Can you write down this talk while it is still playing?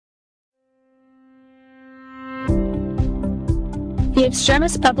The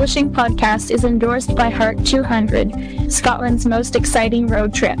Extremis Publishing podcast is endorsed by Heart 200, Scotland's most exciting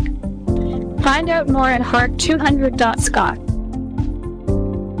road trip. Find out more at heart200.scot.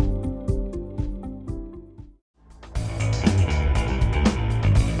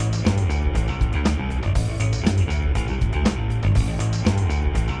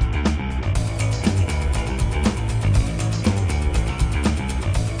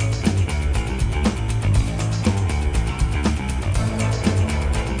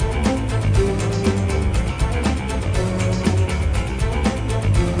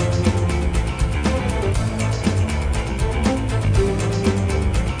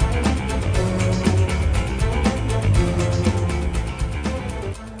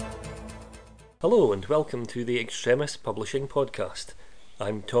 Hello and welcome to the Extremis Publishing podcast.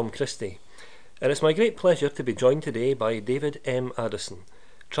 I'm Tom Christie, and it's my great pleasure to be joined today by David M. Addison,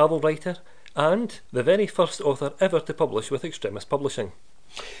 travel writer and the very first author ever to publish with Extremis Publishing.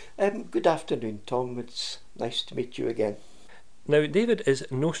 Good afternoon, Tom. It's nice to meet you again. Now, David is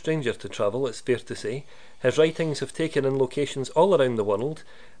no stranger to travel, it's fair to say. His writings have taken in locations all around the world,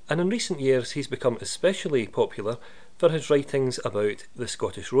 and in recent years he's become especially popular for his writings about the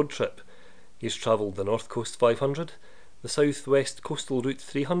Scottish road trip. He's travelled the North Coast 500, the South West Coastal Route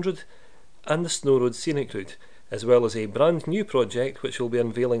 300 and the Snow Roads Scenic Route, as well as a brand new project which we'll be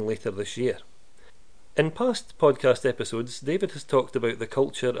unveiling later this year. In past podcast episodes, David has talked about the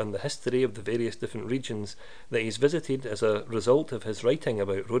culture and the history of the various different regions that he's visited as a result of his writing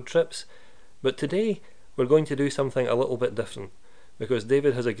about road trips, but today we're going to do something a little bit different, because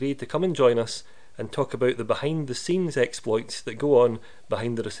David has agreed to come and join us and talk about the behind-the-scenes exploits that go on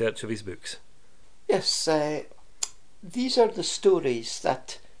behind the research of his books. Yes, these are the stories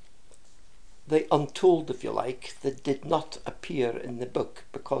that they untold, if you like, that did not appear in the book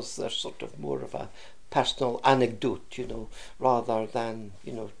because they're sort of more of a personal anecdote, rather than,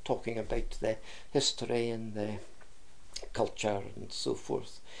 talking about the history and the culture and so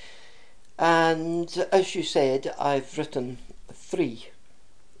forth. And as you said, I've written 3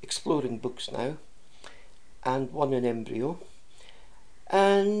 exploring books now and 1 in embryo.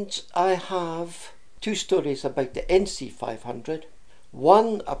 And I have 2 stories about the NC 500,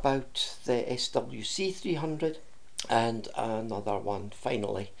 1 about the SWC 300, and another one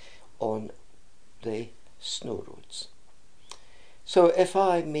finally on the snow roads. So if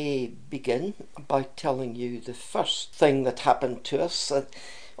I may begin by telling you the first thing that happened to us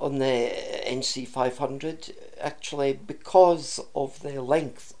on the NC 500, actually because of the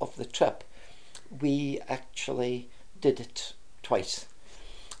length of the trip, we actually did it twice.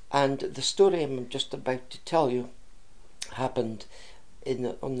 And the story I'm just about to tell you happened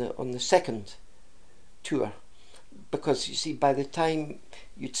on the second tour, because you see, by the time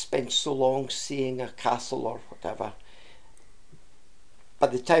you'd spent so long seeing a castle or whatever, by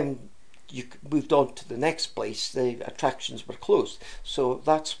the time you moved on to the next place, the attractions were closed. So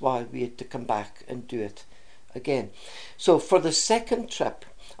that's why we had to come back and do it again. So for the second trip,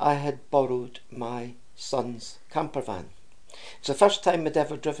 I had borrowed my son's camper van. It's the first time I'd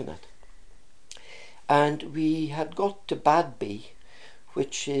ever driven it. And we had got to Badby,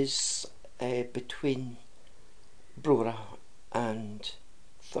 which is between Brora and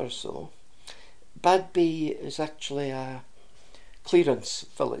Thurso. Badby is actually a clearance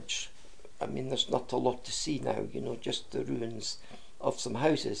village. I mean, there's not a lot to see now, just the ruins of some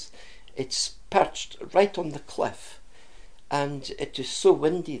houses. It's perched right on the cliff, and it is so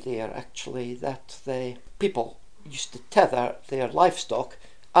windy there actually that the people used to tether their livestock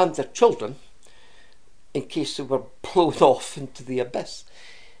and their children in case they were blown off into the abyss.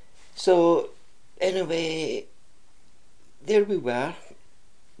 So anyway, there we were,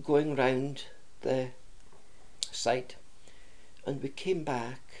 going round the site, and we came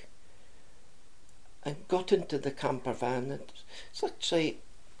back and got into the camper van. It's actually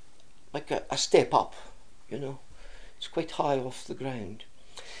like a step up, it's quite high off the ground.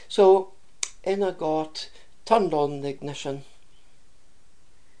 So in I got, turned on the ignition,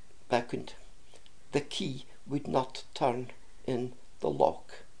 but the key would not turn in the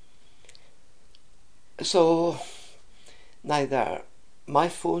lock. So neither my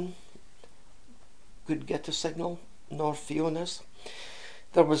phone could get a signal nor Fiona's.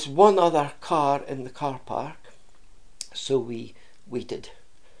 There was one other car in the car park, so we waited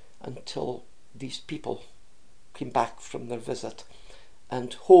until these people came back from their visit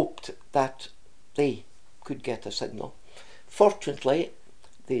and hoped that they could get a signal. Fortunately,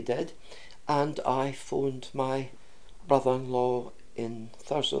 they did, and I phoned my brother-in-law in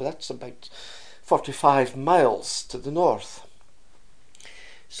Thurso. That's about 45 miles to the north.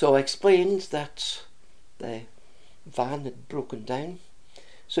 So I explained that the van had broken down.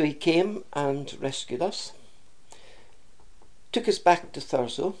 So he came and rescued us, took us back to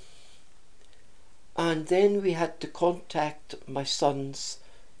Thurso, and then we had to contact my son's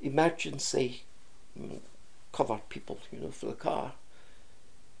emergency cover people, for the car.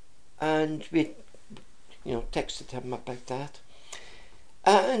 And we, texted him about that.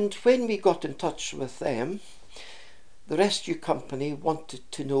 And when we got in touch with them, the rescue company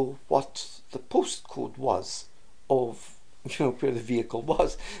wanted to know what the postcode was of, where the vehicle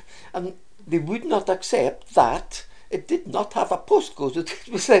was. And they would not accept that it did not have a postcode. It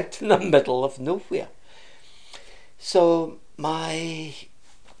was out in the middle of nowhere. So my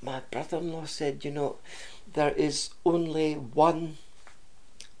brother-in-law said, there is only one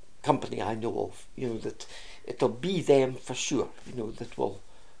company I know of, that it'll be them for sure, that will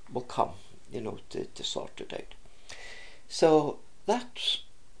come, to sort it out. So that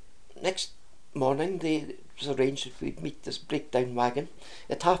next morning, it was arranged that we'd meet this breakdown wagon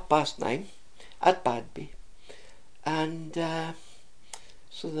at 9:30 at Badby. And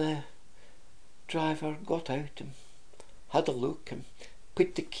so the driver got out and had a look and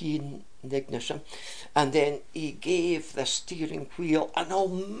put the key in the ignition, and then he gave the steering wheel an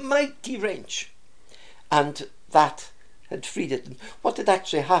almighty wrench, and that had freed it. And what had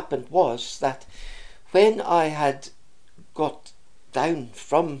actually happened was that when I had got down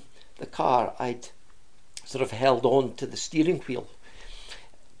from the car, I'd sort of held on to the steering wheel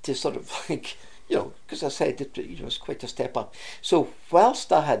to sort of because I said it was quite a step up. So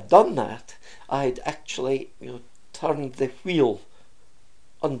whilst I had done that, I'd actually turned the wheel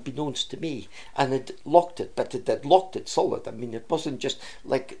unbeknownst to me, and it locked it, but it had locked it solid. I mean, it wasn't just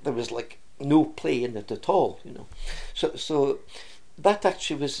like there was like no play in it at all, So that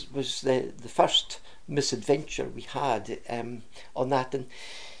actually was the first misadventure we had on that. And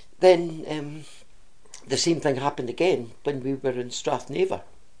then the same thing happened again when we were in Strathneva,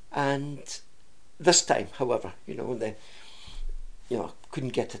 and this time, however,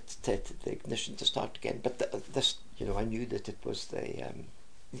 couldn't get it the ignition to start again. But this, I knew that it was the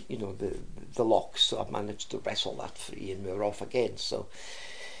locks, so I managed to wrestle that free, and we were off again. So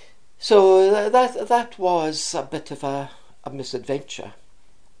that was a bit of a misadventure,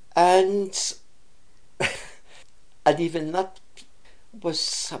 and and even that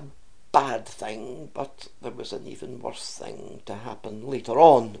was a bad thing. But there was an even worse thing to happen later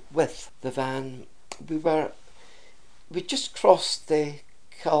on with the van. We just crossed the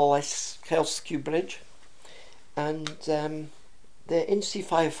Kelskew Bridge, and the NC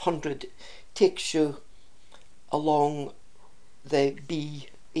 500 takes you along the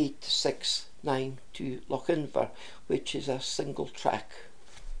B869 to Lochinver, which is a single track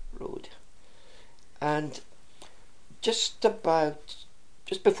road. And just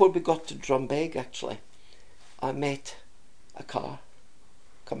before we got to Drumbeg, actually, I met a car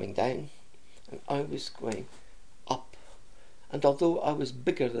coming down, and I was going up. And although I was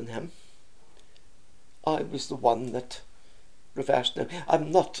bigger than him, I was the one that reversed. Now,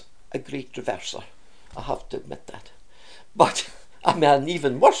 I'm not a great reverser, I have to admit that. But I'm an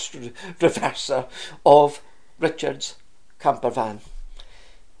even worse reverser of Richard's camper van.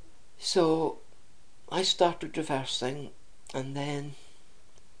 So I started reversing, and then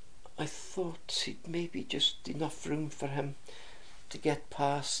I thought it may be just enough room for him to get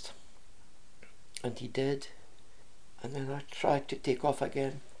past, and he did. And then I tried to take off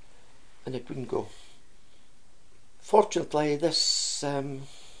again, and it wouldn't go. Fortunately, this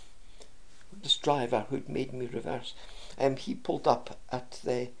driver who'd made me reverse, he pulled up at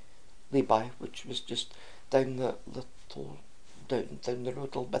the lay-by, which was just down the down the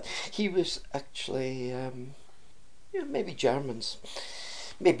road a little bit. He was actually maybe Germans,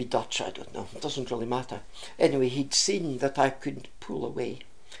 maybe Dutch, I don't know, it doesn't really matter. Anyway, he'd seen that I couldn't pull away,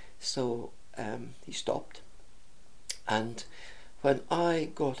 so he stopped. And when I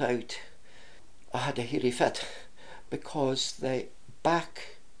got out, I had a hairy fit, because the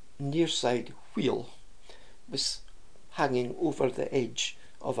back near side wheel was hanging over the edge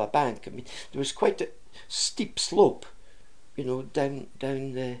of a bank. I mean, there was quite a steep slope, down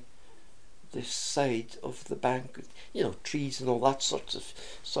the side of the bank, trees and all that sorts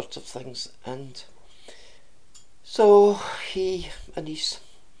of things. And so he and his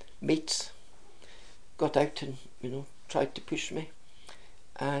mates got out and tried to push me,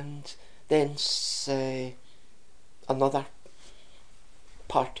 and then another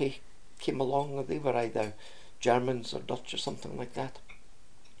party came along, and they were either Germans or Dutch or something like that,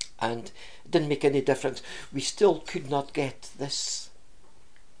 and it didn't make any difference. We still could not get this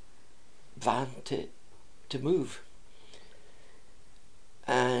van to move,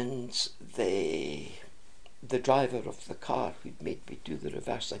 and the driver of the car who'd made me do the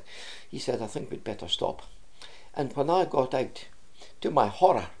reversing, he said, I think we'd better stop. And when I got out, to my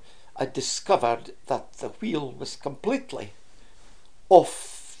horror, I discovered that the wheel was completely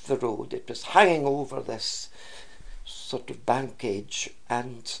off the road. It was hanging over this sort of bank edge,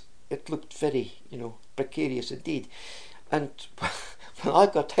 and it looked very, precarious indeed. And when I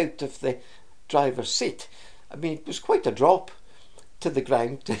got out of the driver's seat, I mean, it was quite a drop to the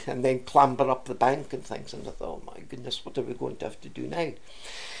ground and then clamber up the bank and things. And I thought, oh my goodness, what are we going to have to do now?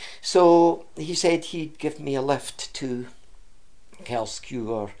 So he said he'd give me a lift to Kelskew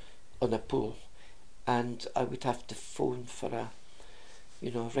or on a pool, and I would have to phone for a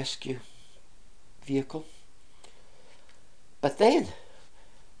rescue vehicle. But then,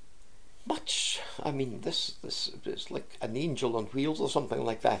 this is like an angel on wheels or something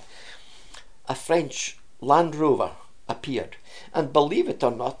like that. A French Land Rover appeared, and believe it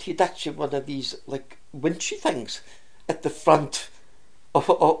or not, he'd actually one of these like winchy things at the front of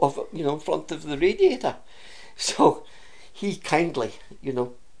front of the radiator. So he kindly,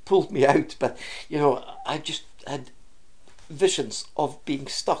 pulled me out, but I just had visions of being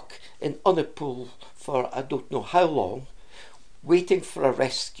stuck on a pool for I don't know how long, waiting for a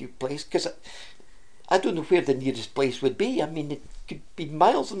rescue place, because I don't know where the nearest place would be. I mean, it could be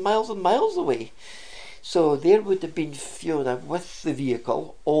miles and miles and miles away. So there would have been Fiona with the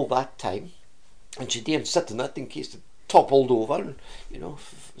vehicle all that time, and she daren't sit in it in case it toppled over and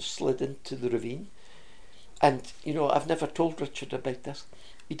slid into the ravine. And I've never told Richard about this.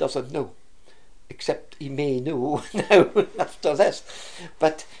 He doesn't know, except he may know now after this.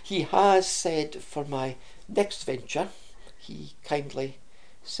 But he has said for my next venture, he kindly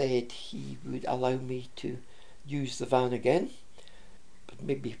said he would allow me to use the van again, but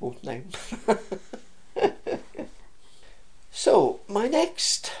maybe he won't now. So my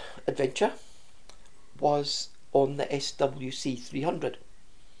next adventure was on the SWC 300,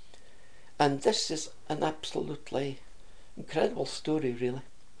 and this is an absolutely incredible story, really.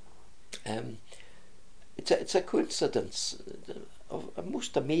 It's a coincidence of a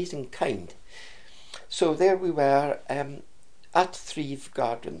most amazing kind. So there we were at Threve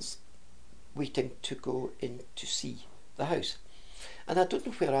Gardens, waiting to go in to see the house, and I don't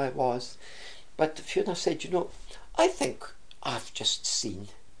know where I was, but Fiona said, I think I've just seen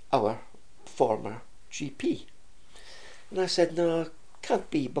our former GP. And I said, no, can't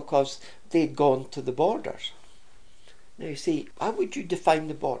be, because they'd gone to the borders. Now you see, how would you define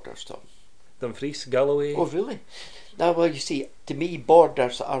the borders, Tom? Dumfries, Galloway. Oh, really? Now, well, you see, to me,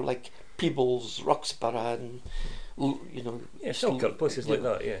 borders are like Peebles, Roxburgh, and Selkirk, places like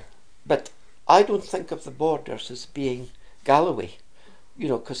that. Yeah. But I don't think of the borders as being Galloway,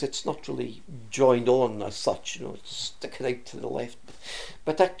 because it's not really joined on as such. It's sticking out to the left.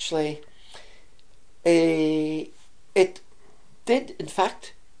 But actually, it did, in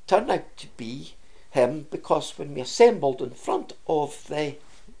fact, turn out to be him, because when we assembled in front of the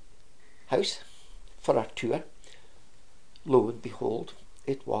house for our tour, lo and behold,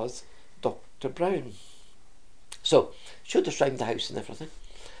 it was Dr. Brown. So, showed us round the house and everything,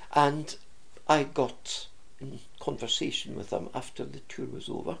 and I got in conversation with him after the tour was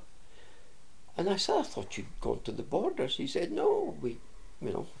over, and I said, I thought you'd gone to the borders. He said, no, we're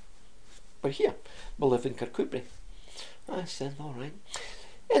here, we live in Kirkcudbright. I said, all right.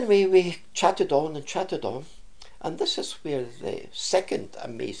 Anyway, we chatted on, and this is where the second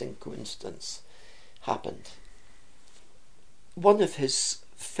amazing coincidence happened. One of his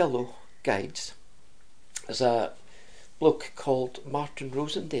fellow guides is a bloke called Martin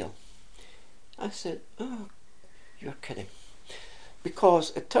Rosendale. I said, oh, you're kidding.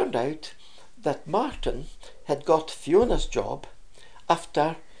 Because it turned out that Martin had got Fiona's job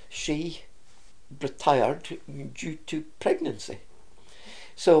after she retired due to pregnancy.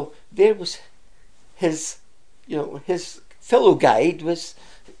 So there was his fellow guide was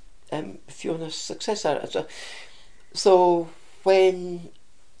Fiona's successor. So when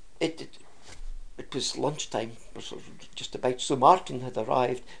it was lunchtime, just about, so Martin had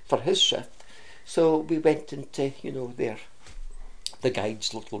arrived for his shift. So we went into the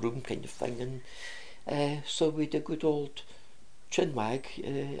guide's little room kind of thing, and so we had a good old chinwag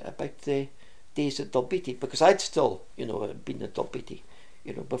about the days at Dalbeattie, because I'd still been at Dalbeattie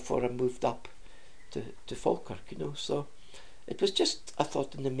before I moved up to Falkirk, so it was just, I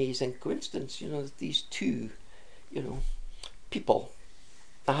thought, an amazing coincidence, that these two people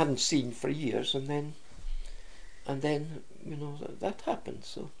I hadn't seen for years, and then that happened.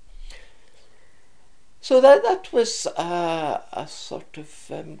 So that was a sort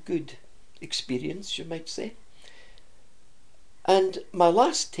of good experience, you might say. And my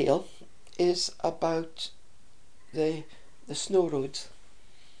last tale is about the Snow Roads,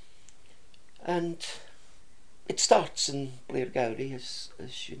 and it starts in Blairgowrie,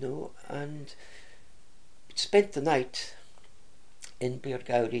 as you know, and spent the night in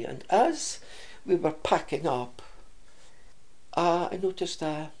Blairgowrie, and as we were packing up, I noticed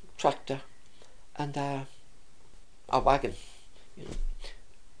a tractor and a wagon, you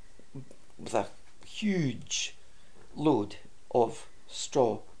know, with a huge load of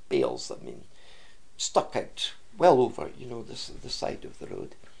straw bales, I mean, stuck out well over, you know, the side of the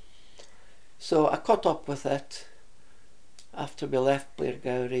road. So I caught up with it after we left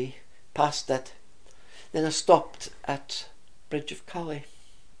Blairgowrie, passed it. Then I stopped at Bridge of Cally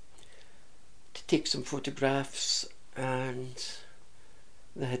to take some photographs and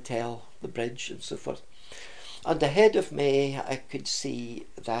the hotel, the bridge and so forth. And ahead of me I could see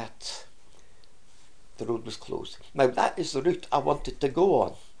that the road was closed. Now that is the route I wanted to go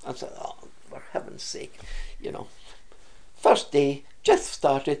on. I said, oh, for heaven's sake, you know. First day, just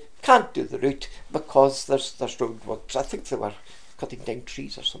started, can't do the route because there's roadworks. I think they were cutting down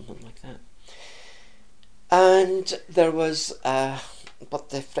trees or something like that. And there was what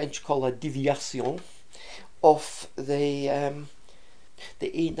the French call a déviation of the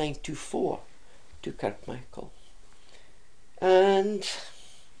A924 to Kirkmichael. And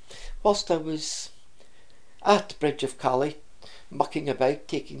whilst I was at Bridge of Cally, mucking about,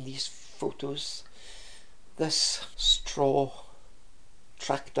 taking these photos, this straw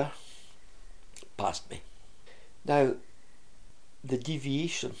tractor passed me. Now, the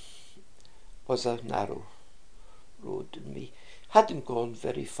deviation was a narrow road, and we hadn't gone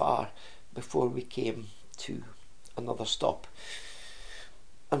very far before we came to another stop.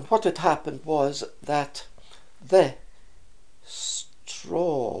 And what had happened was that the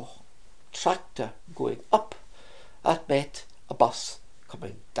straw tractor going up had met a bus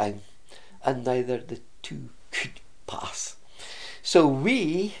coming down, and neither the two could pass. So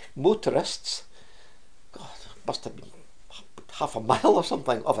we motorists, God, must have been half a mile or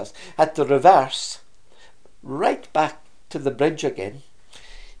something of us, had to reverse right back to the bridge again,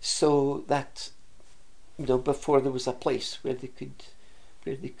 so that, you know, before there was a place where they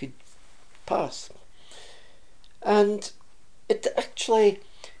could pass. And it actually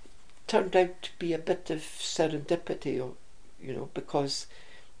turned out to be a bit of serendipity, you know, because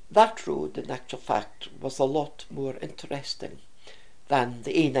that road in actual fact was a lot more interesting than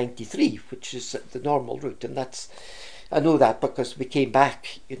the A93, which is the normal route, and that's, I know that because we came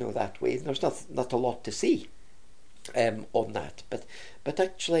back, you know, that way, and there's not a lot to see on that, but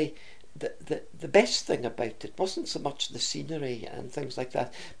actually the best thing about it wasn't so much the scenery and things like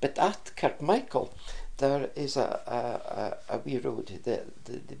that, but at Kirkmichael there is a wee road, the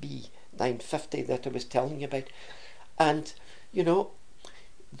B950 that I was telling you about, and you know,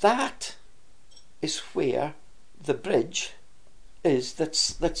 that is where the bridge is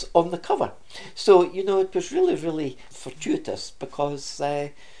that's on the cover. So, you know, it was really fortuitous, because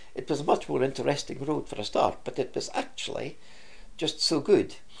it was a much more interesting road for a start, but it was actually just so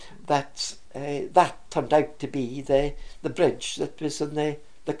good that that turned out to be the bridge that was on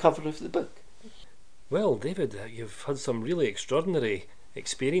the cover of the book. Well, David, you've had some really extraordinary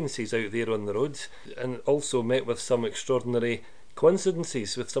experiences out there on the roads, and also met with some extraordinary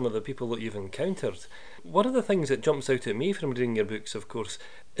coincidences with some of the people that you've encountered. One of the things that jumps out at me from reading your books, of course,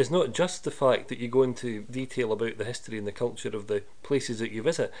 is not just the fact that you go into detail about the history and the culture of the places that you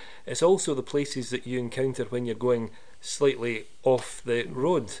visit, it's also the places that you encounter when you're going slightly off the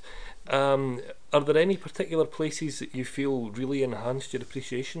road. Are there any particular places that you feel really enhanced your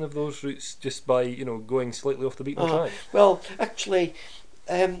appreciation of those routes just by, you know, going slightly off the beaten track? Well, actually,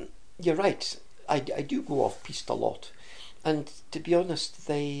 you're right. I do go off piste a lot. And to be honest,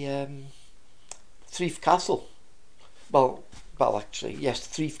 the Threave Castle, well, actually, yes,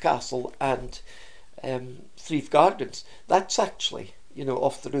 Threave Castle and Threave Gardens, that's actually, you know,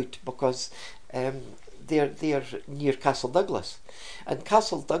 off the route, because they're near Castle Douglas, and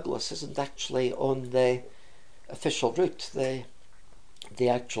Castle Douglas isn't actually on the official route. The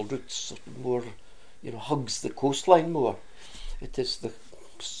actual route sort of more, you know, hugs the coastline more. It is the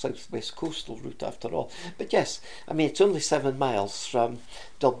southwest coastal route after all. But yes, I mean, it's only 7 miles from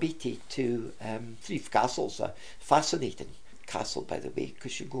Dalbeattie to Threave Castle's a fascinating castle, by the way,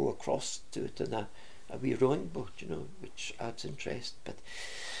 because you go across to it in a wee rowing boat, you know, which adds interest.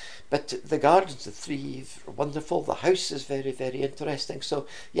 But the gardens of Threave are wonderful. The house is very interesting. So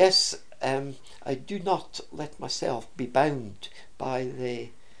yes, I do not let myself be bound by the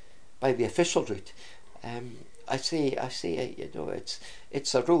official route. I say,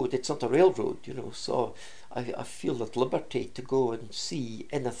 it's a road. It's not a railroad, So I feel at liberty to go and see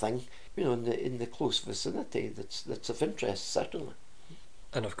anything, in the close vicinity that's of interest, certainly.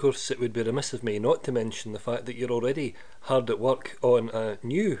 And of course, it would be remiss of me not to mention the fact that you're already hard at work on a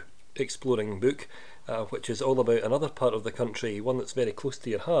new exploring book, which is all about another part of the country, one that's very close to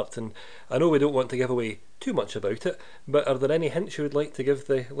your heart. And I know we don't want to give away too much about it, but are there any hints you would like to give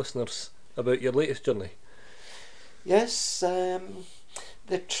the listeners about your latest journey? Yes,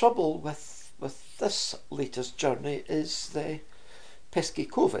 the trouble with this latest journey is the pesky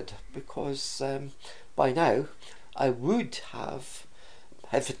COVID, because by now I would have,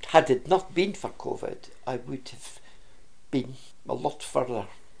 had it not been for COVID, I would have been a lot further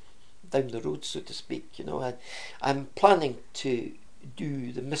down the road, so to speak. I'm planning to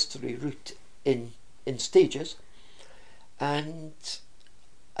do the mystery route in stages, and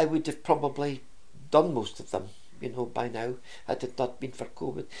I would have probably done most of them, by now, had it not been for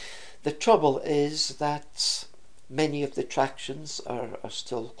COVID. The trouble is that many of the attractions are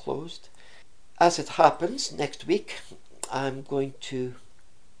still closed. As it happens, next week I'm going to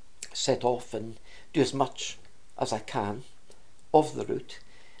set off and do as much as I can of the route,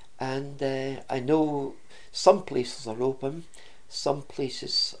 and I know some places are open, some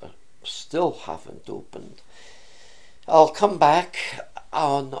places still haven't opened. I'll come back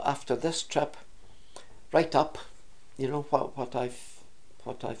on after this trip, write up,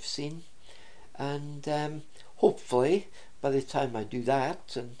 what I've seen, and hopefully by the time I do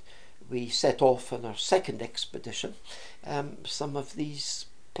that and we set off on our second expedition, some of these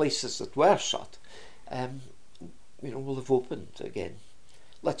places that were shut, will have opened again.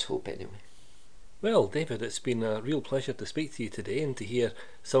 Let's hope anyway. Well, David, it's been a real pleasure to speak to you today and to hear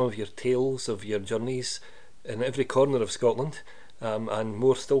some of your tales of your journeys in every corner of Scotland, and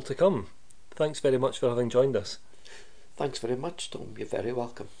more still to come. Thanks very much for having joined us. Thanks very much, Tom. You're very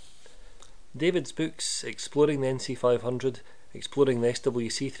welcome. David's books, Exploring the NC 500, Exploring the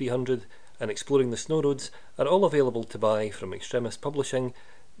SWC 300 and Exploring the Snow Roads, are all available to buy from Extremis Publishing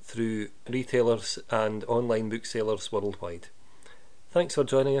through retailers and online booksellers worldwide. Thanks for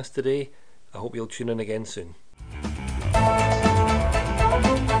joining us today. I hope you'll tune in again soon.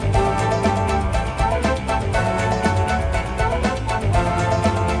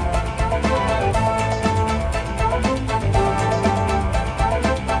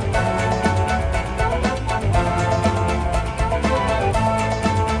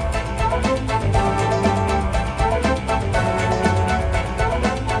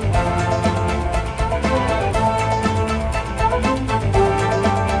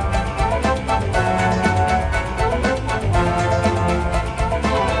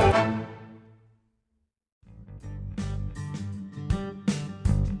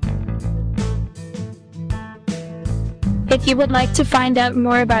 If you would like to find out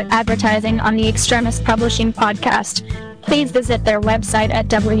more about advertising on the Extremis Publishing podcast, please visit their website at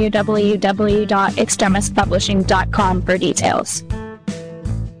www.extremispublishing.com for details.